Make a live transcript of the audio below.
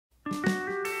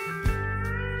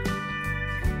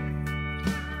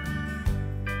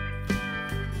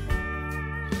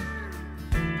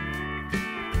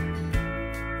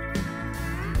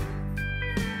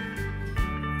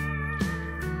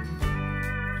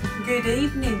Good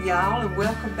evening, y'all, and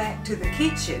welcome back to the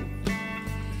kitchen.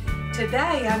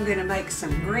 Today I'm going to make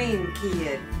some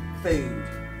grandkid food.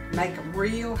 Make them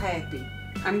real happy.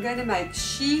 I'm going to make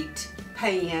sheet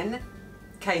pan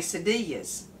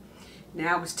quesadillas.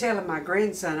 Now, I was telling my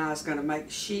grandson I was going to make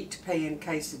sheet pan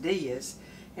quesadillas,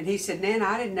 and he said, "Nana,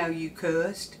 I didn't know you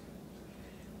cussed."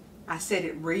 I said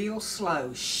it real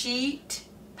slow. Sheet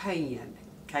pan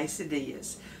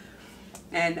quesadillas.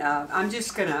 And I'm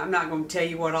not going to tell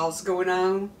you what all's going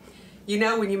on. You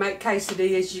know, when you make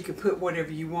quesadillas, you can put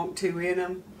whatever you want to in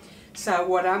them. So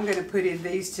what I'm going to put in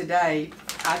these today,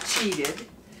 I cheated.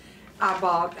 I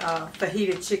bought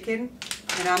fajita chicken,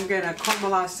 and I'm going to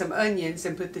caramelize some onions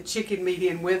and put the chicken meat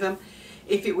in with them.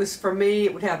 If it was for me,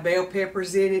 it would have bell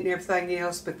peppers in it and everything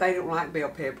else, but they don't like bell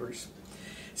peppers.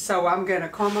 So I'm going to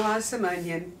caramelize some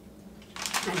onion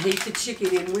and heat the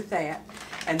chicken in with that.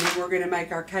 And then we're going to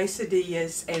make our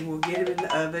quesadillas, and we'll get them in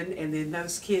the oven, and then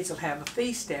those kids will have a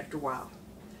feast after a while.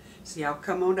 So y'all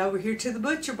come on over here to the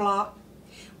butcher block.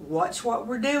 Watch what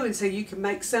we're doing so you can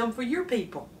make some for your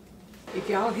people. If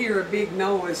y'all hear a big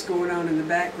noise going on in the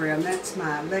background, that's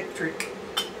my electric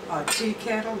tea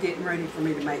kettle getting ready for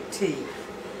me to make tea.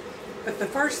 But the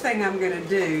first thing I'm going to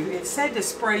do, it said to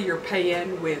spray your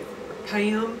pan with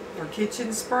Pam or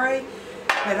kitchen spray.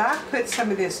 But I put some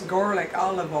of this garlic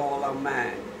olive oil on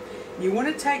mine. You want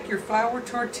to take your flour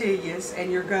tortillas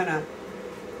and you're going to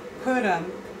put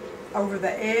them over the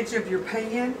edge of your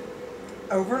pan,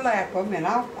 overlap them, and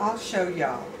I'll show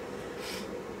y'all.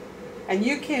 And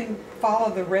you can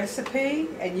follow the recipe,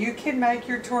 and you can make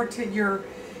your quesadillas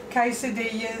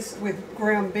with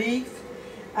ground beef.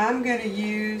 I'm going to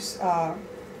use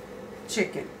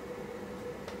chicken.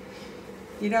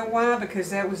 You know why? Because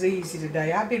that was easy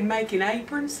today. I've been making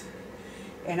aprons,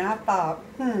 and I thought,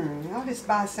 I'll just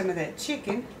buy some of that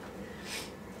chicken,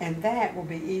 and that will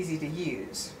be easy to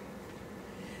use.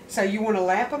 So you want to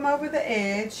lap them over the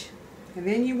edge, and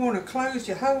then you want to close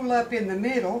your hole up in the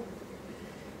middle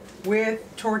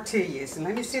with tortillas. And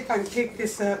let me see if I can pick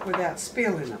this up without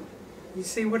spilling them. You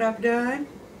see what I've done?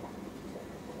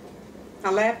 I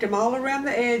lapped them all around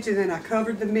the edge, and then I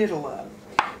covered the middle up.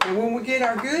 And when we get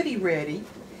our goodie ready,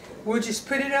 we'll just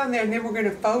put it on there, and then we're going to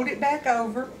fold it back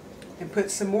over and put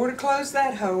some more to close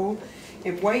that hole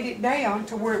and weight it down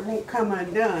to where it won't come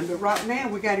undone. But right now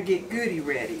we got to get goodie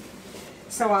ready.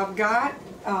 So I've got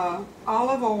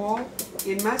olive oil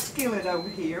in my skillet over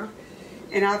here,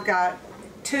 and I've got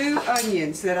 2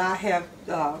 onions that I have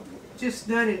just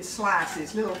done in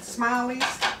slices, little smileys.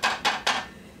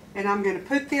 And I'm going to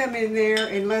put them in there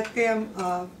and let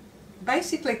them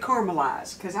basically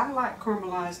caramelize, because I like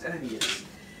caramelized onions.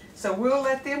 So we'll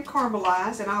let them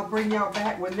caramelize, and I'll bring y'all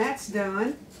back when that's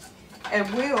done, and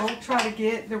we'll try to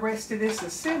get the rest of this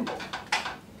assembled.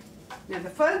 Now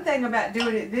the fun thing about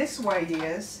doing it this way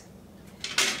is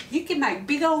you can make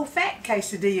big old fat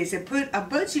quesadillas and put a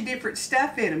bunch of different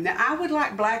stuff in them. Now I would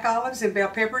like black olives and bell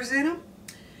peppers in them,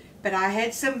 but I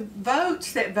had some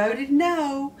votes that voted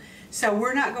no. So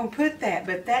we're not going to put that,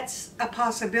 but that's a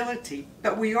possibility.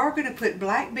 But we are going to put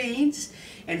black beans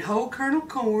and whole kernel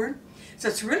corn. So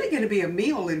it's really going to be a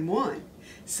meal in one.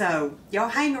 So y'all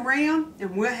hang around,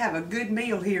 and we'll have a good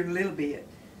meal here in a little bit.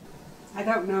 I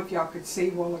don't know if y'all could see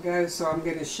a while ago, so I'm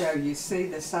going to show you. See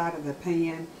the side of the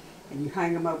pan, and you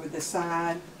hang them over the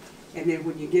side. And then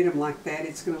when you get them like that,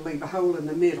 it's going to leave a hole in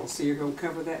the middle. So you're going to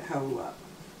cover that hole up.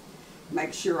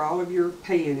 Make sure all of your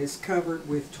pan is covered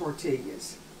with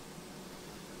tortillas.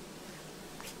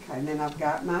 And then I've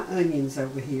got my onions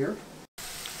over here.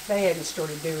 They hadn't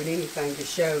started doing anything to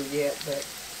show yet, but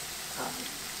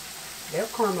they'll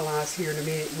caramelize here in a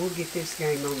minute, and we'll get this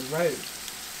game on the road.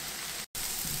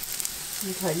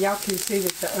 Okay, y'all can see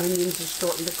that the onions are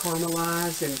starting to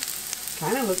caramelize and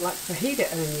kind of look like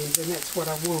fajita onions, and that's what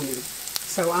I wanted.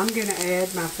 So I'm going to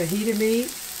add my fajita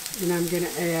meat, and I'm going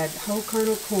to add whole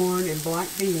kernel corn and black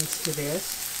beans to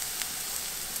this.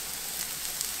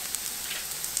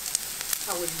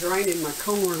 I was draining my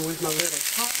corn with my little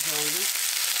top drainer.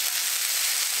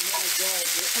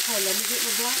 Okay, let me get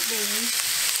my black beans.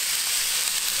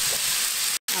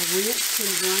 I rinsed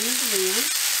and drained them.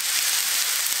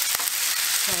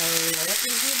 So let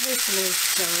me give this a little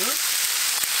stir.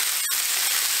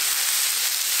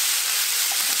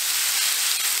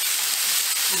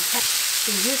 Okay.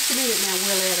 In just a minute now,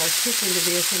 we'll add our chicken to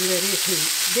this and let it heat.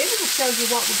 Then I'll show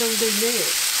you what we're going to do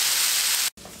next.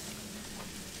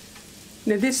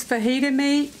 Now this fajita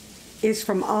meat is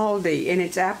from Aldi, and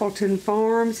it's Appleton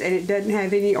Farms, and it doesn't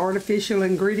have any artificial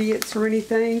ingredients or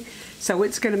anything, so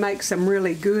it's going to make some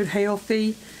really good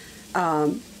healthy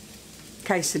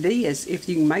quesadillas if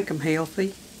you can make them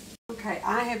healthy. Okay,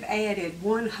 I I have added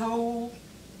 1 whole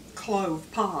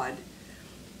clove pod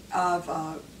of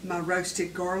my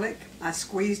roasted garlic. I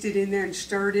squeezed it in there and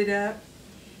stirred it up,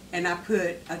 and I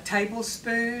put a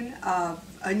tablespoon of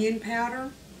onion powder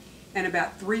and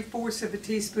about 3/4 of a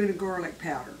teaspoon of garlic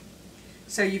powder.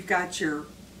 So you've got your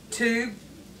 2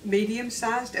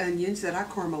 medium-sized onions that I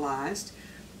caramelized,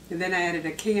 and then I added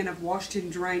a can of washed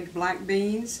and drained black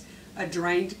beans, a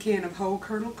drained can of whole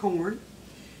kernel corn,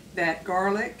 that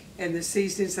garlic and the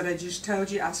seasonings that I just told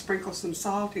you. I sprinkled some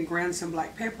salt and ground some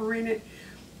black pepper in it.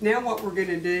 Now what we're going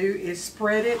to do is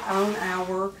spread it on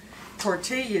our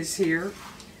tortillas here.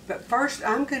 But first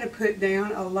I'm going to put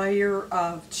down a layer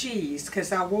of cheese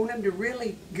because I want them to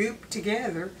really goop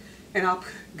together, and I'll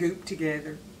goop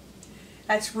together.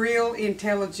 That's real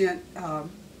intelligent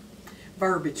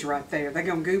verbiage right there. They're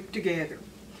going to goop together.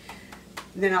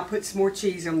 And then I'll put some more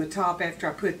cheese on the top after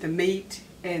I put the meat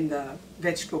and the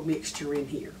vegetable mixture in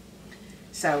here.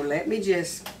 So let me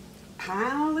just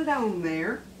pile it on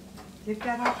there. Get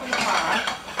that off of the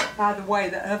fire. By the way,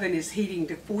 the oven is heating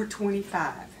to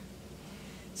 425.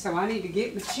 So I need to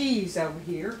get my cheese over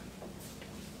here.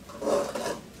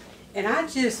 And I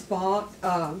just bought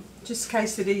just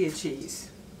quesadilla cheese.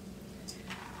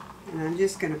 And I'm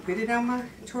just going to put it on my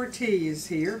tortillas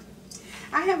here.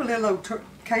 I have a little old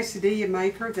quesadilla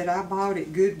maker that I bought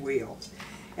at Goodwill.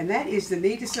 And that is the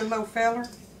neatest little old feller.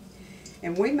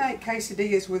 And we make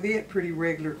quesadillas with it pretty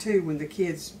regular too when the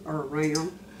kids are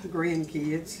around, the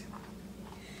grandkids.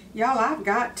 Y'all, I've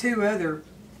got 2 other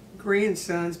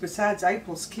grandsons besides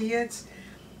April's kids,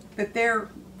 but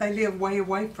they live way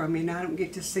away from me and I don't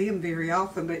get to see them very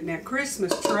often. But now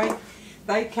Christmas tree,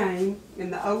 they came,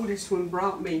 and the oldest one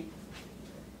brought me,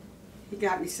 he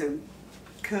got me some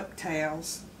cup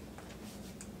towels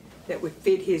that would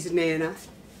fit his nana.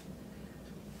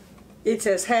 It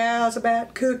says, "How's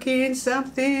about cooking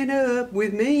something up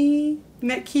with me?" Isn't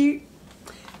that cute?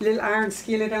 Little iron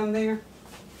skillet on there.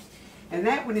 And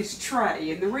that one is Trey.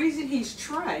 And the reason he's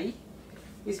Trey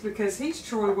is because he's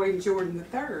Troy Wayne Jordan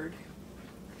III.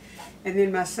 And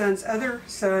then my son's other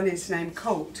son is named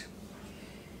Colt.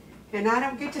 And I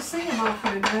don't get to see him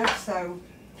often enough, so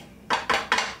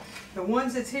the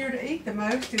ones that's here to eat the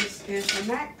most is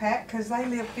the Mac Pack, because they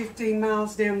live 15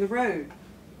 miles down the road.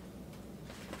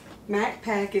 Mac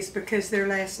Pack is because their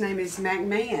last name is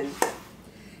McMahon,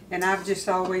 and I've just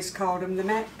always called them the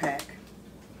Mac Pack.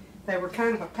 They were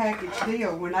kind of a package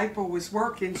deal. When April was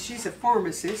working, she's a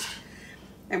pharmacist,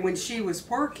 and when she was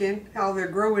working all their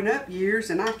growing up years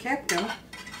and I kept them,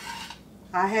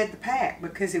 I had the pack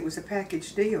because it was a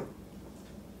package deal.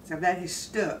 So that has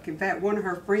stuck. In fact, one of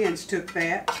her friends took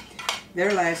that.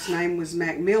 Their last name was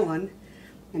Macmillan,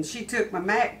 and she took my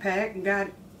Mac Pack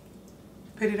and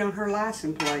put it on her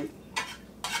license plate.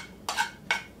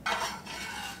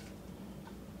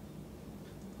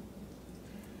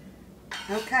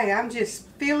 Okay, I'm just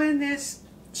filling this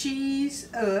cheese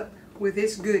up with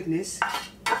this goodness.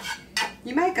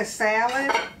 You make a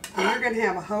salad, and you're going to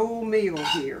have a whole meal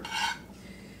here.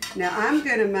 Now I'm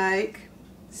going to make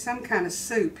some kind of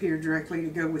soup here directly to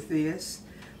go with this.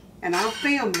 And I'll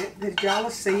film it, that y'all will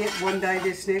see it one day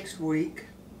this next week,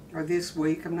 or this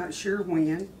week, I'm not sure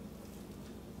when.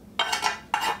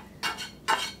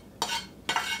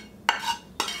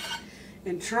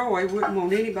 And Troy wouldn't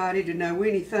want anybody to know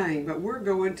anything, but we're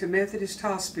going to Methodist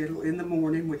Hospital in the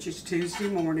morning, which is Tuesday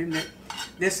morning.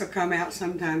 This will come out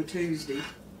sometime Tuesday.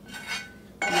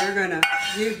 They're going to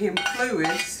give him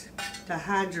fluids to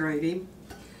hydrate him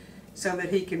so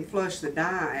that he can flush the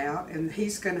dye out, and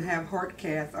he's going to have heart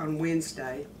cath on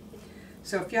Wednesday.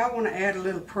 So if y'all want to add a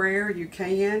little prayer, you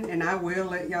can, and I will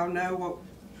let y'all know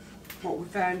what we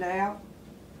find out.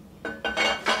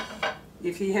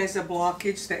 If he has a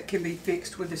blockage that can be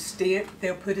fixed with a stent,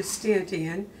 they'll put a stent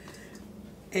in.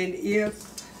 And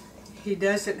if he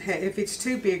doesn't have, if it's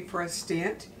too big for a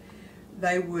stent,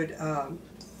 they would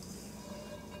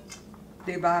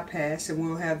do bypass, and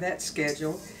we'll have that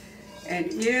scheduled. And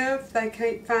if they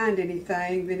can't find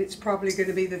anything, then it's probably going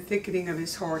to be the thickening of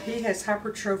his heart. He has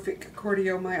hypertrophic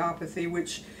cardiomyopathy,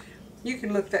 which you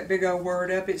can look that big old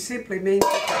word up. It simply means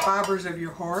that the fibers of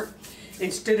your heart,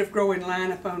 instead of growing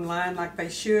line upon line like they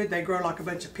should, they grow like a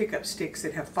bunch of pickup sticks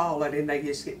that have fallen, and they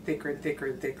just get thicker and thicker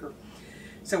and thicker.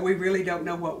 So we really don't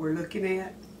know what we're looking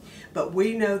at. But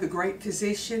we know the great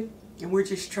physician, and we're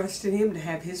just trusting him to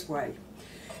have his way.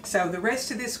 So the rest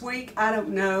of this week, I don't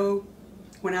know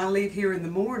when I leave here in the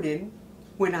morning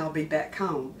when I'll be back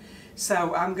home.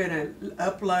 So I'm going to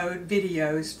upload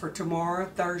videos for tomorrow,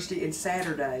 Thursday, and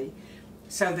Saturday,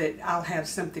 so that I'll have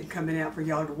something coming out for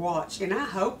y'all to watch. And I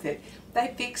hope that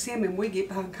they fix him and we get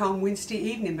back home Wednesday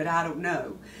evening, but I don't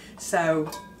know. So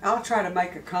I'll try to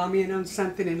make a comment on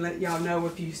something and let y'all know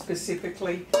if you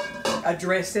specifically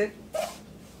address it.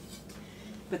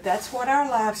 But that's what our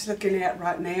life's looking at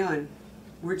right now, and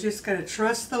we're just going to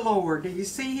trust the Lord. Do you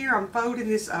see here I'm folding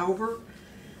this over?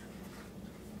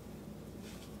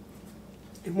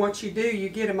 And what you do, you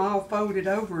get them all folded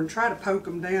over and try to poke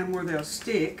them down where they'll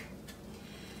stick.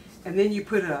 And then you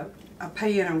put a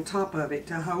pan on top of it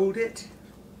to hold it.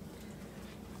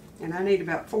 And I need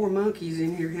about 4 monkeys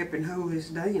in here helping hold this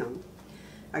down.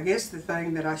 I guess the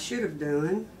thing that I should have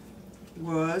done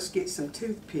was get some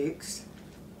toothpicks.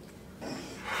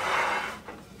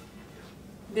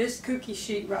 This cookie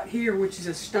sheet right here, which is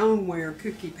a stoneware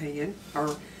cookie pan,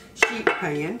 or sheet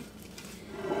pan,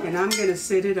 and I'm going to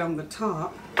set it on the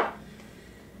top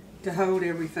to hold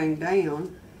everything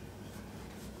down.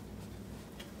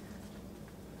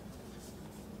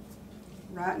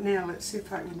 Right now, let's see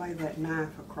if I can lay that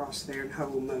knife across there and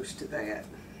hold most of that.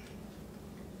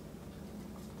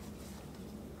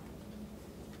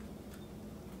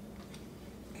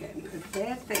 And put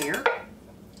that there.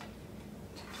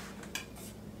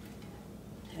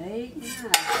 Take my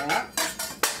knife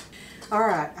out.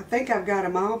 Alright, I think I've got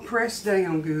them all pressed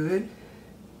down good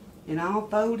and all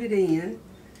folded in.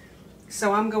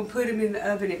 So I'm going to put them in the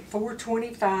oven at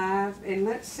 425, and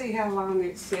let's see how long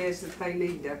it says that they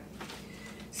need to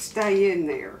stay in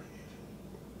there.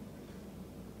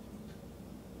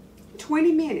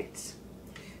 20 minutes.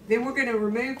 Then we're going to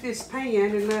remove this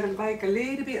pan and let them bake a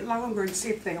little bit longer and see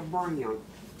if they'll brown.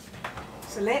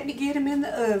 So let me get them in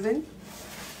the oven.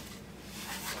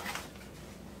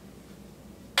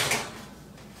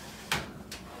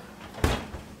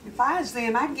 If I was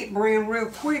them, I'd get brown real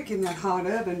quick in that hot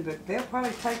oven, but they'll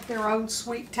probably take their own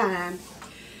sweet time.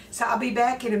 So I'll be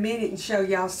back in a minute and show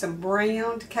y'all some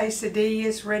browned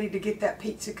quesadillas, ready to get that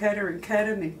pizza cutter and cut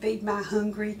them and feed my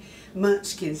hungry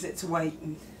munchkins that's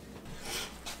waiting.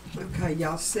 Okay,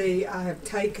 y'all see I have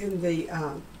taken the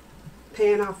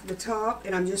pan off the top,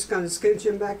 and I'm just going to scooch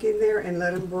them back in there and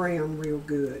let them brown real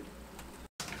good.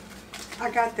 I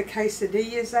got the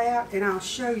quesadillas out, and I'll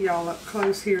show y'all up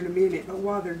close here in a minute, but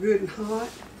while they're good and hot,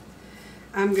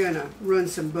 I'm going to run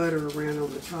some butter around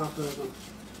on the top of them.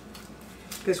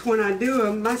 Because when I do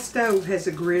them, my stove has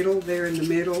a griddle there in the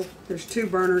middle. There's 2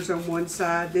 burners on one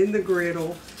side, then the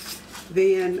griddle,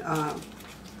 then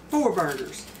 4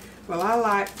 burners. Well, I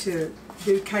like to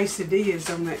do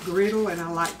quesadillas on that griddle, and I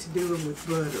like to do them with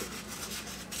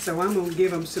butter. So I'm going to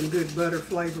give them some good butter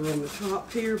flavor on the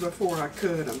top here before I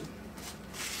cut them.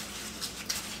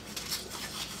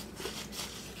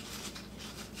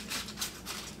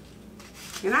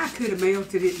 And I could have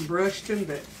melted it and brushed them,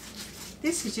 but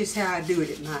this is just how I do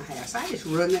it at my house. I just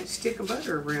run that stick of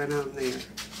butter around on there.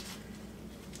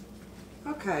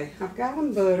 Okay, I've got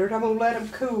them buttered. I'm going to let them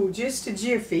cool just a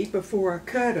jiffy before I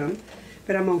cut them,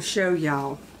 but I'm going to show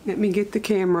y'all. Let me get the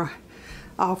camera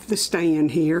off the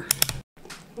stand here.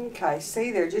 Okay,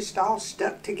 see, they're just all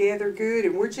stuck together good,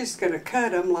 and we're just going to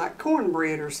cut them like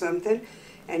cornbread or something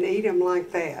and eat them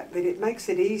like that. But it makes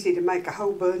it easy to make a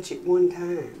whole bunch at one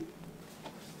time.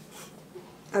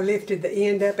 I lifted the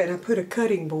end up and I put a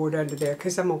cutting board under there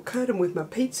because I'm going to cut them with my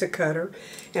pizza cutter,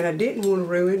 and I didn't want to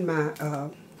ruin my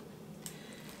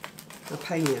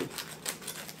pan.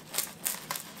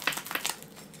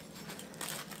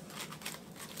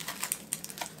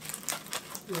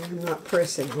 I'm not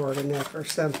pressing hard enough or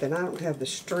something. I don't have the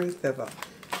strength of a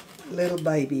little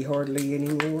baby hardly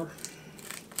anymore.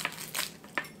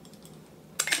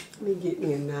 Let me get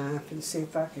me a knife and see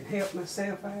if I can help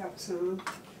myself out some.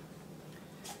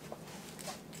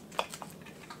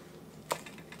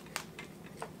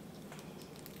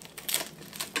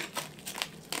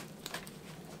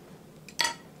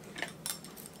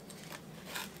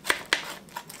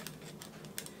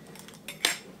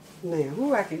 Now,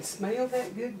 ooh, I can smell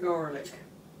that good garlic.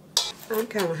 I'm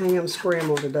kind of ham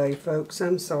scrambled today, folks.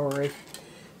 I'm sorry.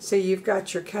 See, you've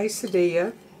got your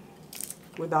quesadilla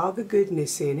with all the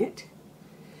goodness in it.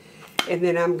 And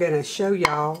then I'm going to show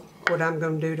y'all what I'm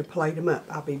going to do to plate them up.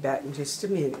 I'll be back in just a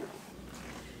minute.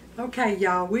 Okay,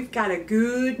 y'all, we've got a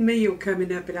good meal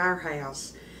coming up at our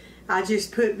house. I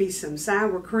just put me some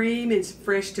sour cream and some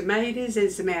fresh tomatoes and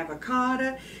some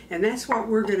avocado, and that's what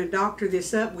we're going to doctor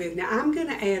this up with. Now, I'm going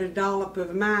to add a dollop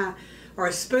of my, or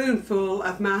a spoonful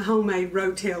of my homemade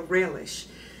Rotel relish,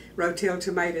 Rotel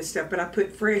tomato stuff, but I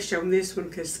put fresh on this one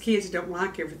because kids don't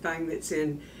like everything that's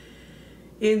in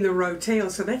the Rotel,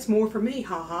 so that's more for me,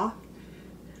 haha.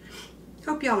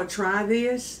 Hope y'all will try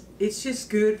this. It's just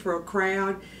good for a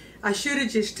crowd. I should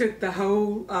have just took the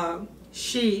whole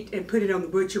sheet and put it on the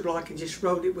butcher block and just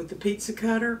rolled it with the pizza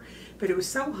cutter, but it was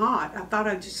so hot, I thought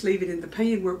I'd just leave it in the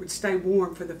pan where it would stay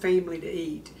warm for the family to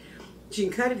eat. You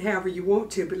can cut it however you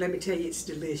want to, but let me tell you, it's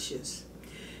delicious.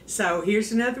 So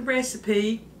here's another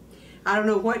recipe. I don't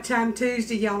know what time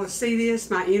Tuesday y'all will see this.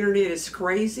 My internet is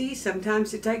crazy.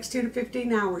 Sometimes it takes 10 to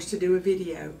 15 hours to do a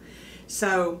video.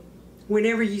 So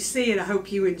whenever you see it, I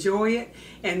hope you enjoy it.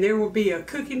 And there will be a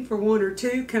cooking for one or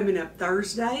two coming up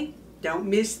Thursday. Don't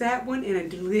miss that one, and a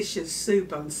delicious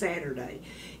soup on Saturday.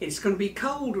 It's going to be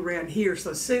cold around here,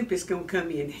 so soup is going to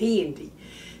come in handy.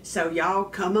 So y'all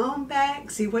come on back,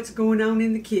 see what's going on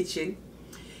in the kitchen.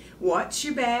 Watch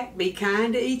your back, be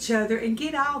kind to each other, and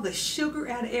get all the sugar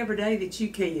out of every day that you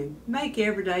can. Make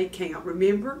every day count.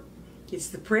 Remember, it's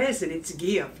the present, it's a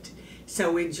gift.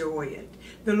 So enjoy it.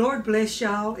 The Lord bless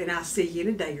y'all, and I'll see you in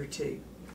a day or two.